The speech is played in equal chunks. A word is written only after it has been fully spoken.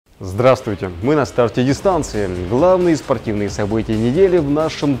Здравствуйте! Мы на старте дистанции. Главные спортивные события недели в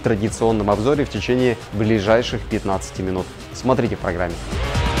нашем традиционном обзоре в течение ближайших 15 минут. Смотрите в программе.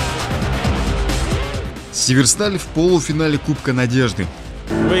 Северсталь в полуфинале Кубка Надежды.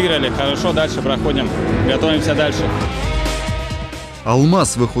 Выиграли, хорошо, дальше проходим, готовимся дальше.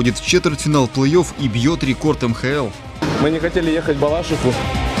 Алмаз выходит в четвертьфинал плей-офф и бьет рекорд МХЛ. Мы не хотели ехать в Балашиху.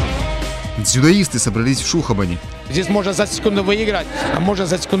 Дзюдоисты собрались в Шухабане. Здесь можно за секунду выиграть, а можно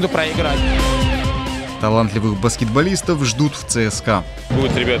за секунду проиграть. Талантливых баскетболистов ждут в ЦСКА.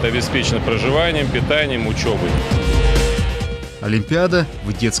 Будут ребята обеспечены проживанием, питанием, учебой. Олимпиада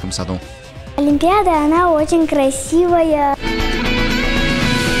в детском саду. Олимпиада, она очень красивая.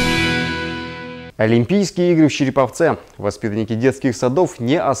 Олимпийские игры в Череповце. Воспитанники детских садов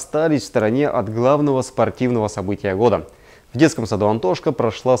не остались в стороне от главного спортивного события года. В детском саду «Антошка»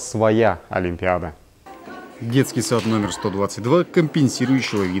 прошла своя Олимпиада. Детский сад номер 122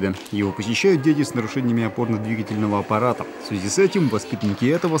 компенсирующего вида. Его посещают дети с нарушениями опорно-двигательного аппарата. В связи с этим воспитанники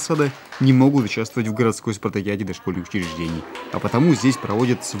этого сада не могут участвовать в городской спартакиаде дошкольных учреждений. А потому здесь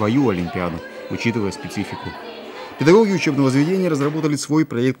проводят свою Олимпиаду, учитывая специфику. Педагоги учебного заведения разработали свой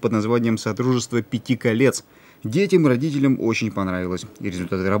проект под названием «Содружество 5 колец». Детям и родителям очень понравилось. И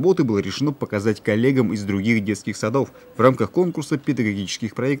результаты работы было решено показать коллегам из других детских садов в рамках конкурса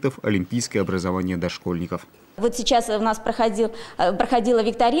педагогических проектов «Олимпийское образование дошкольников». Вот сейчас у нас проходила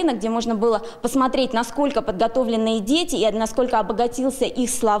викторина, где можно было посмотреть, насколько подготовленные дети и насколько обогатился их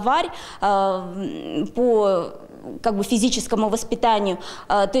словарь по физическому воспитанию.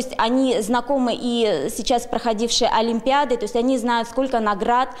 То есть они знакомы и сейчас проходившие Олимпиады, то есть они знают, сколько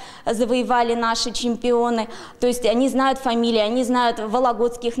наград завоевали наши чемпионы, то есть они знают фамилии, они знают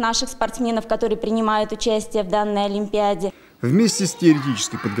вологодских наших спортсменов, которые принимают участие в данной Олимпиаде. Вместе с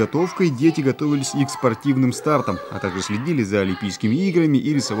теоретической подготовкой дети готовились и к спортивным стартам, а также следили за Олимпийскими играми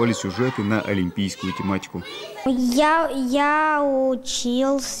и рисовали сюжеты на олимпийскую тематику. Я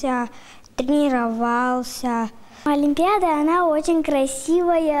учился, тренировался. Олимпиада, она очень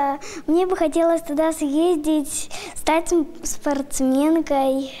красивая. Мне бы хотелось туда съездить, стать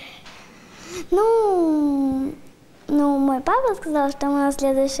спортсменкой. Мой папа сказал, что мы на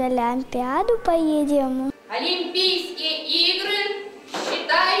следующую Олимпиаду поедем. Олимпийские игры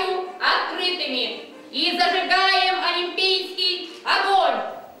считаю открытыми и зажигаем олимпийский огонь.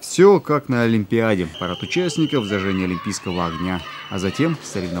 Все как на Олимпиаде. Парад участников, зажжение олимпийского огня. А затем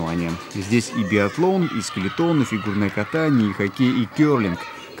соревнования. Здесь и биатлон, и скелетон, и фигурное катание, и хоккей, и керлинг,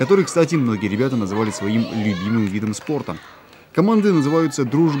 который, кстати, многие ребята называли своим любимым видом спорта. Команды называются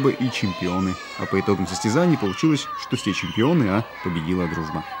 «Дружба» и «Чемпионы». А по итогам состязаний получилось, что все чемпионы, а победила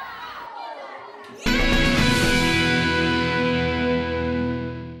дружба.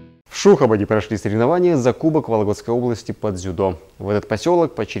 В Шухабаде прошли соревнования за Кубок Вологодской области по дзюдо. В этот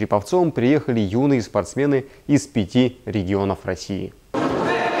поселок по Череповцам приехали юные спортсмены из 5 регионов России.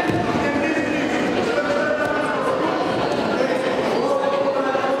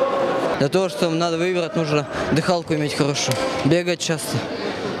 Для того, чтобы надо выиграть, нужно дыхалку иметь хорошую. Бегать часто.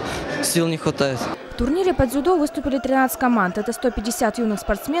 Сил не хватает. В турнире по дзюдо выступили 13 команд. Это 150 юных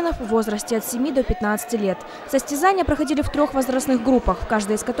спортсменов в возрасте от 7 до 15 лет. Состязания проходили в 3 возрастных группах, в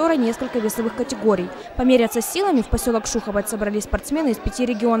каждой из которой несколько весовых категорий. Померяться силами в поселок Шухабад собрались спортсмены из 5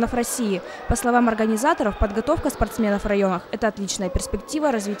 регионов России. По словам организаторов, подготовка спортсменов в районах – это отличная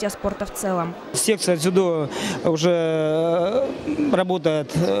перспектива развития спорта в целом. Секция дзюдо уже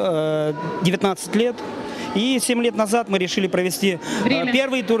работает 19 лет. И 7 лет назад мы решили провести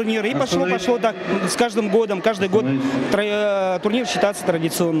первый турнир. И пошло так с каждым годом. Каждый год турнир считается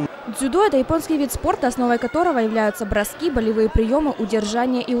традиционным. Дзюдо – это японский вид спорта, основой которого являются броски, болевые приемы,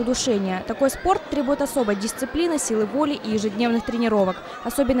 удержание и удушение. Такой спорт требует особой дисциплины, силы воли и ежедневных тренировок.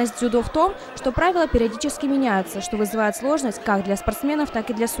 Особенность дзюдо в том, что правила периодически меняются, что вызывает сложность как для спортсменов, так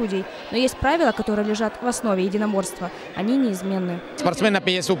и для судей. Но есть правила, которые лежат в основе единоборства. Они неизменны. Спортсмен,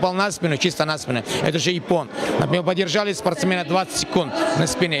 например, если упал на спину, чисто на спину, это же япон. Например, подержали спортсмена 20 секунд на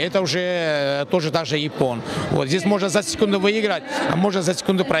спине, это уже тоже даже япон. Вот здесь можно за секунду выиграть, а можно за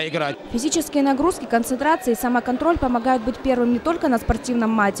секунду проиграть. Физические нагрузки, концентрация и самоконтроль помогают быть первым не только на спортивном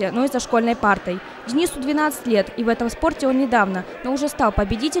мате, но и за школьной партой. Денису 12 лет, и в этом спорте он недавно, но уже стал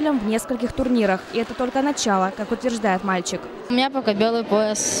победителем в нескольких турнирах. И это только начало, как утверждает мальчик. У меня пока белый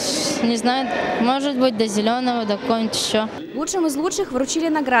пояс. Не знаю, может быть до зеленого, до какого-нибудь еще. Лучшим из лучших вручили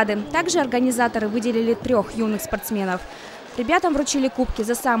награды. Также организаторы выделили 3 юных спортсменов. Ребятам вручили кубки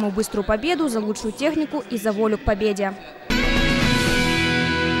за самую быструю победу, за лучшую технику и за волю к победе.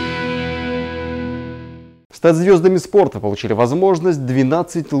 Стать звездами спорта получили возможность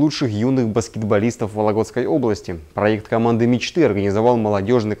 12 лучших юных баскетболистов Вологодской области. Проект команды мечты организовал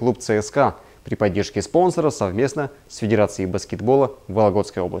молодежный клуб ЦСКА при поддержке спонсора совместно с Федерацией баскетбола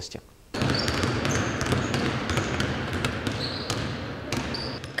Вологодской области.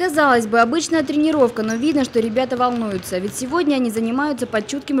 Казалось бы, обычная тренировка, но видно, что ребята волнуются. Ведь сегодня они занимаются под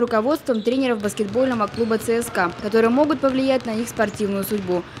чутким руководством тренеров баскетбольного клуба ЦСКА, которые могут повлиять на их спортивную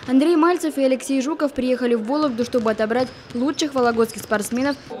судьбу. Андрей Мальцев и Алексей Жуков приехали в Вологду, чтобы отобрать лучших вологодских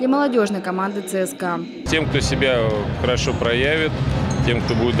спортсменов для молодежной команды ЦСКА. Тем, кто себя хорошо проявит, тем,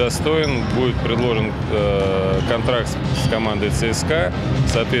 кто будет достоин, будет предложен контракт с командой ЦСКА,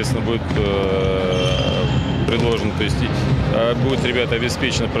 соответственно, будет предложен, то есть будет ребята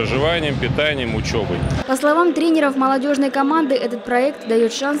обеспечено проживанием, питанием, учебой. По словам тренеров молодежной команды, этот проект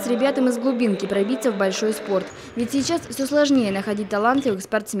дает шанс ребятам из глубинки пробиться в большой спорт. Ведь сейчас все сложнее находить талантливых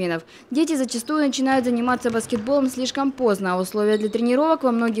спортсменов. Дети зачастую начинают заниматься баскетболом слишком поздно, а условия для тренировок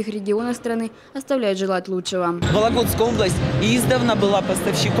во многих регионах страны оставляют желать лучшего. Вологодская область издавна была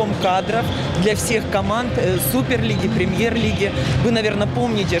поставщиком кадров для всех команд Суперлиги, Премьер-лиги. Вы, наверное,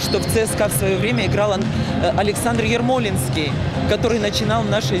 помните, что в ЦСКА в свое время играл Александр Ермолинский, который начинал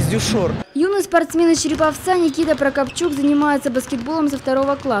наш из Дюшор. Юный спортсмен из Череповца Никита Прокопчук занимается баскетболом со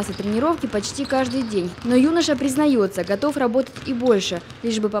 2 класса. Тренировки почти каждый день. Но юноша признается, готов работать и больше,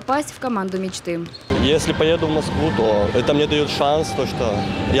 лишь бы попасть в команду мечты. Если поеду в Москву, то это мне дает шанс, то, что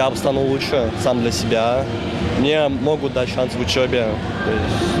я стану лучше сам для себя. Мне могут дать шанс в учебе, то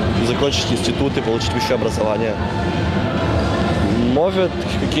есть закончить институт и получить высшее образование. Может,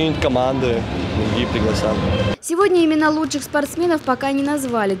 какие-нибудь команды другие пригласят. Сегодня имена лучших спортсменов пока не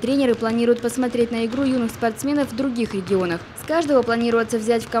назвали. Тренеры планируют посмотреть на игру юных спортсменов в других регионах. С каждого планируется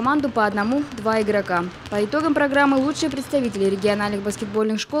взять в команду по 1-2 игрока. По итогам программы лучшие представители региональных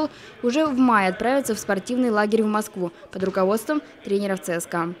баскетбольных школ уже в мае отправятся в спортивный лагерь в Москву под руководством тренеров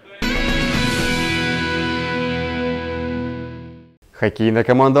ЦСКА. Хоккейная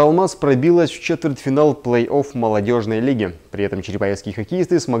команда «Алмаз» пробилась в четвертьфинал плей-офф молодежной лиги. При этом череповецкие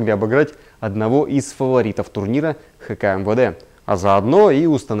хоккеисты смогли обыграть одного из фаворитов турнира ХК МВД, а заодно и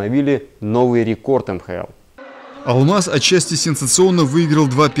установили новый рекорд МХЛ. «Алмаз» отчасти сенсационно выиграл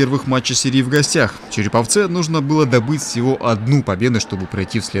 2 первых матча серии в гостях. Череповце нужно было добыть всего 1 победу, чтобы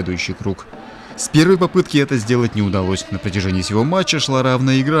пройти в следующий круг. С первой попытки это сделать не удалось. На протяжении всего матча шла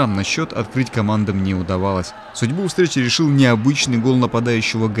равная игра, на счет открыть командам не удавалось. Судьбу встречи решил необычный гол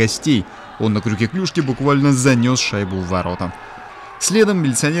нападающего гостей. Он на крюке клюшки буквально занес шайбу в ворота. Следом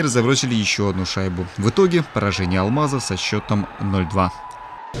милиционеры забросили еще 1 шайбу. В итоге поражение «Алмаза» со счетом 0-2.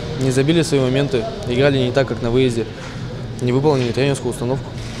 Не забили свои моменты, играли не так, как на выезде. Не выполнили тренерскую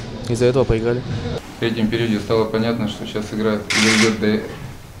установку. Из-за этого проиграли. В третьем периоде стало понятно, что сейчас игра дойдет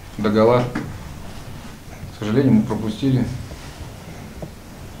до гола. К сожалению, мы пропустили.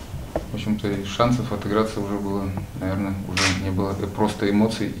 В общем-то, и шансов отыграться уже было, наверное, уже не было просто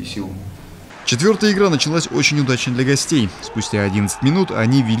эмоций и сил. Четвертая игра началась очень удачно для гостей. Спустя 11 минут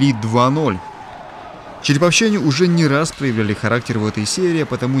они вели 2-0. Череповчане уже не раз проявляли характер в этой серии,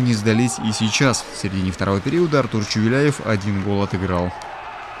 потому не сдались и сейчас. В середине второго периода Артур Чувеляев 1 гол отыграл.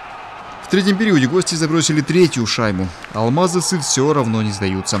 В третьем периоде гости забросили 3-ю шайбу. Алмазовцы все равно не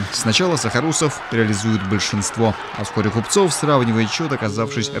сдаются. Сначала Сахарусов реализует большинство, а вскоре Купцов сравнивает счет,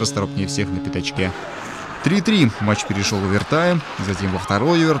 оказавшись расторопнее всех на пятачке. 3-3. Матч перешел в овертайм, затем во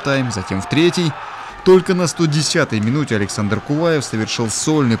 2-й овертайм, затем в 3-й. Только на 110-й минуте Александр Куваев совершил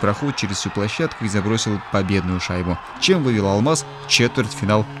сольный проход через всю площадку и забросил победную шайбу, чем вывел «Алмаз» в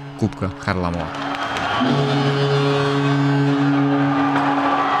четвертьфинал Кубка Харламова.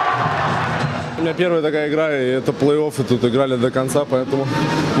 У меня первая такая игра, и это плей-офф, и тут играли до конца, поэтому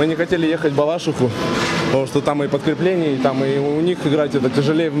мы не хотели ехать в Балашиху, потому что там и подкрепление, и там и у них играть это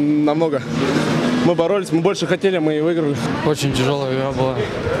тяжелее намного. Мы боролись, мы больше хотели, мы и выиграли. Очень тяжелая игра была.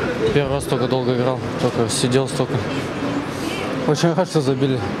 Первый раз только долго играл, только сидел столько. Очень рад, что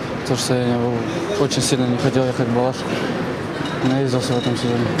забили, потому что я очень сильно не хотел ехать в Балашиху. Наездился в этом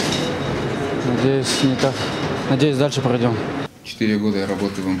сезоне. Надеюсь, не так. Надеюсь, дальше пройдем. 4 года я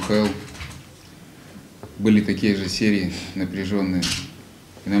работаю в МХЛ. Были такие же серии напряженные.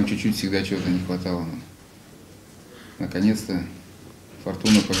 И нам чуть-чуть всегда чего-то не хватало. Наконец-то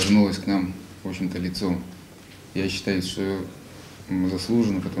фортуна повернулась к нам, в общем-то, лицом. Я считаю, что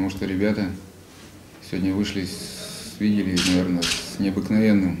заслуженно, потому что ребята сегодня вышли, видели, наверное, с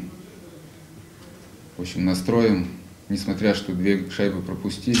необыкновенным, в общем, настроем. Несмотря, что 2 шайбы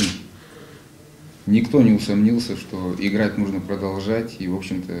пропустили, никто не усомнился, что играть нужно продолжать. И, в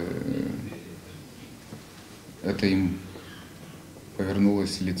общем-то, это им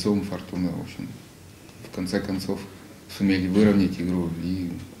повернулось лицом фортуна, в общем, в конце концов сумели выровнять игру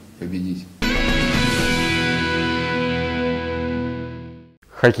и победить.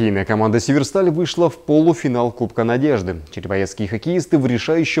 Хоккейная команда «Северсталь» вышла в полуфинал Кубка Надежды. Череповецкие хоккеисты в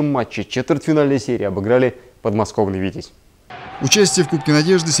решающем матче четвертьфинальной серии обыграли подмосковный «Витязь». Участие в Кубке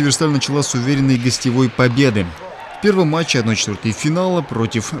Надежды «Северсталь» начала с уверенной гостевой победы. В первом матче 1/4 финала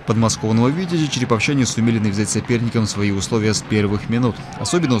против подмосковного «Витязя» череповчане сумели навязать соперникам свои условия с первых минут.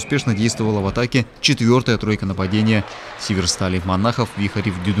 Особенно успешно действовала в атаке 4-я тройка нападения «Северстали» Монахов,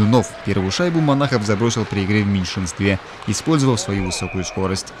 Вихарев, Дедунов. Первую шайбу Монахов забросил при игре в меньшинстве, использовав свою высокую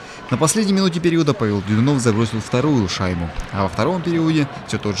скорость. На последней минуте периода Павел Дедунов забросил вторую шайбу. А во втором периоде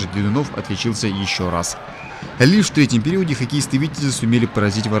все тот же Дедунов отличился еще раз. Лишь в третьем периоде хоккеисты «Витязя» сумели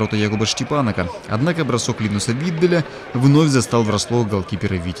поразить ворота Якуба Штепанака. Однако бросок Линуса Видделя вновь застал врасплох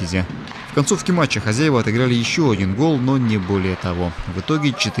голкипера «Витязя». В концовке матча хозяева отыграли еще один гол, но не более того. В итоге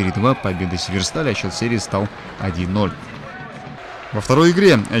 4-2 победа «Северстали», а счет серии стал 1-0. Во второй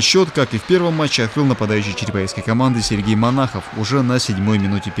игре счет, как и в первом матче, открыл нападающий череповецкой команды Сергей Монахов уже на 7-й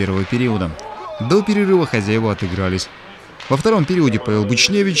минуте первого периода. До перерыва хозяева отыгрались. Во втором периоде Павел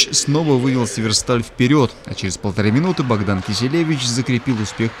Бучневич снова вывел «Северсталь» вперед, а через 1,5 минуты Богдан Киселевич закрепил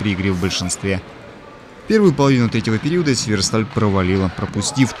успех при игре в большинстве. Первую половину третьего периода «Северсталь» провалила,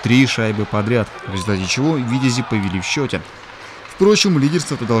 пропустив 3 шайбы подряд, в результате чего «Витязи» повели в счете. Впрочем,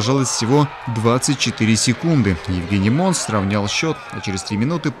 лидерство продолжалось всего 24 секунды. Евгений Монс сравнял счет, а через 3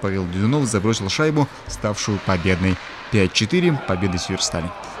 минуты Павел Дедунов забросил шайбу, ставшую победной. 5-4 – победа «Северстали».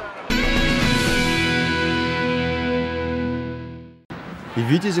 И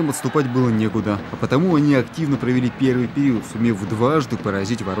 «Витязям» отступать было некуда, а потому они активно провели первый период, сумев дважды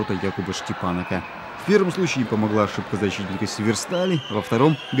поразить ворота Якуба Штепанака. В первом случае помогла ошибка защитника «Северстали», во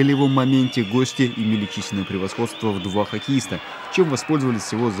втором голевом моменте гости имели численное превосходство в 2 хоккеиста, чем воспользовались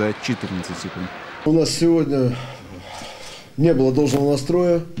всего за 14 секунд. У нас сегодня не было должного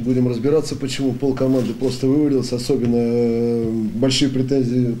настроя, будем разбираться, почему полкоманды просто вывалилось, особенно большие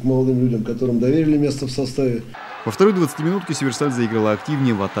претензии к молодым людям, которым доверили место в составе. Во второй 20-минутке «Северсталь» заиграла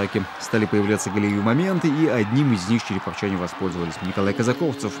активнее в атаке. Стали появляться голевые моменты, и одним из них череповчане воспользовались. Николай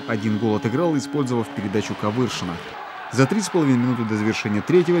Казаковцев 1 гол отыграл, использовав передачу Ковыршина. За 3,5 минуты до завершения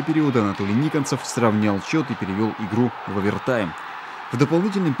третьего периода Анатолий Никонцев сравнял счет и перевел игру в овертайм. В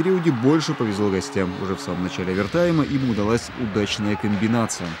дополнительном периоде больше повезло гостям. Уже в самом начале овертайма им удалась удачная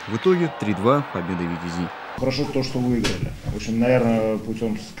комбинация. В итоге 3-2 победа «Витязей». Хорошо то, что выиграли. В общем, наверное,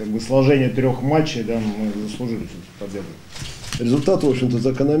 путем сложения 3 матчей, да, мы заслужили победу. Результат, в общем-то,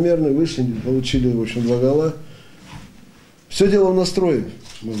 закономерный. Вышли, получили, в общем, 2 гола. Все дело в настрое.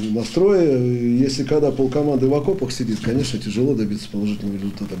 Настрое. Если когда полкоманды в окопах сидит, конечно, тяжело добиться положительного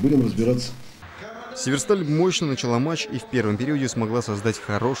результата. Будем разбираться. «Северсталь» мощно начала матч и в первом периоде смогла создать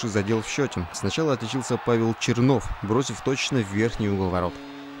хороший задел в счете. Сначала отличился Павел Чернов, бросив точно в верхний угол ворот.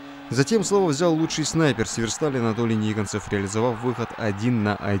 Затем слово взял лучший снайпер «Северстали» Анатолий Никонцев, реализовав выход 1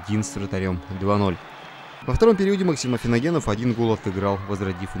 на 1 с вратарем 2-0. Во втором периоде Максим Афиногенов 1 гол отыграл,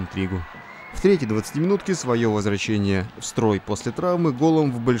 возродив интригу. В третьей 20-минутке свое возвращение в строй после травмы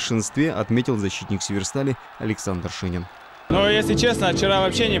голом в большинстве отметил защитник «Северстали» Александр Шинин. Ну, если честно, вчера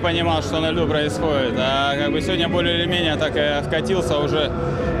вообще не понимал, что на льду происходит. А сегодня более или менее так вкатился, уже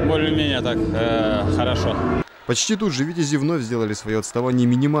более-менее так хорошо. Почти тут же «Витязи» вновь сделали свое отставание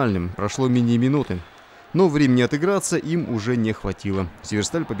минимальным. Прошло менее минуты. Но времени отыграться им уже не хватило.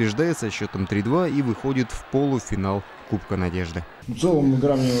 «Северсталь» побеждает со счетом 3-2 и выходит в полуфинал Кубка Надежды. В целом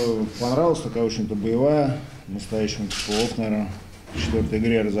игра мне понравилась, такая очень-то боевая. Настоящий плей-офф, наверное. В 4-й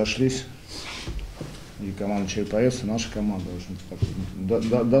игре разошлись. И команда «Череповец», и наша команда. В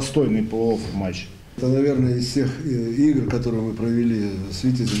общем-то, достойный плей-офф матч. Это, наверное, из всех игр, которые мы провели с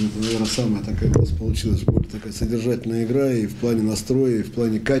 «Витязем», это, наверное, самая такая у нас получилась более такая содержательная игра и в плане настроя, и в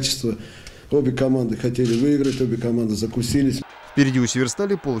плане качества. Обе команды хотели выиграть, обе команды закусились. Впереди у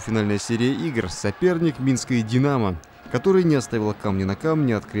 «Северстали» полуфинальная серия игр. Соперник «Минское Динамо», который не оставил камня на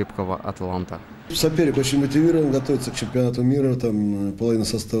камне от крепкого «Атланта». Соперник очень мотивирован, готовится к чемпионату мира. Там половина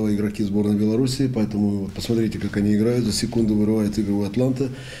состава игроки сборной Беларуси, поэтому посмотрите, как они играют. За секунду вырывает игру у «Атланта».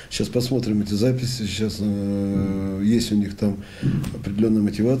 Сейчас посмотрим эти записи. Сейчас есть у них там определенная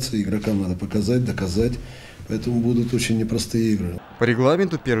мотивация. Игрокам надо показать, доказать. Поэтому будут очень непростые игры. По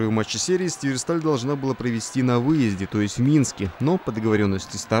регламенту первые матчи серии «Северсталь» должна была провести на выезде, то есть в Минске. Но по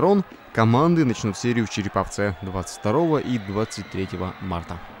договоренности сторон команды начнут серию в Череповце 22 и 23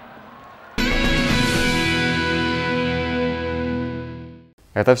 марта.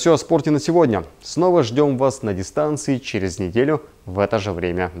 Это все о спорте на сегодня. Снова ждем вас на дистанции через неделю в это же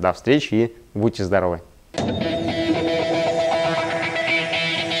время. До встречи и будьте здоровы!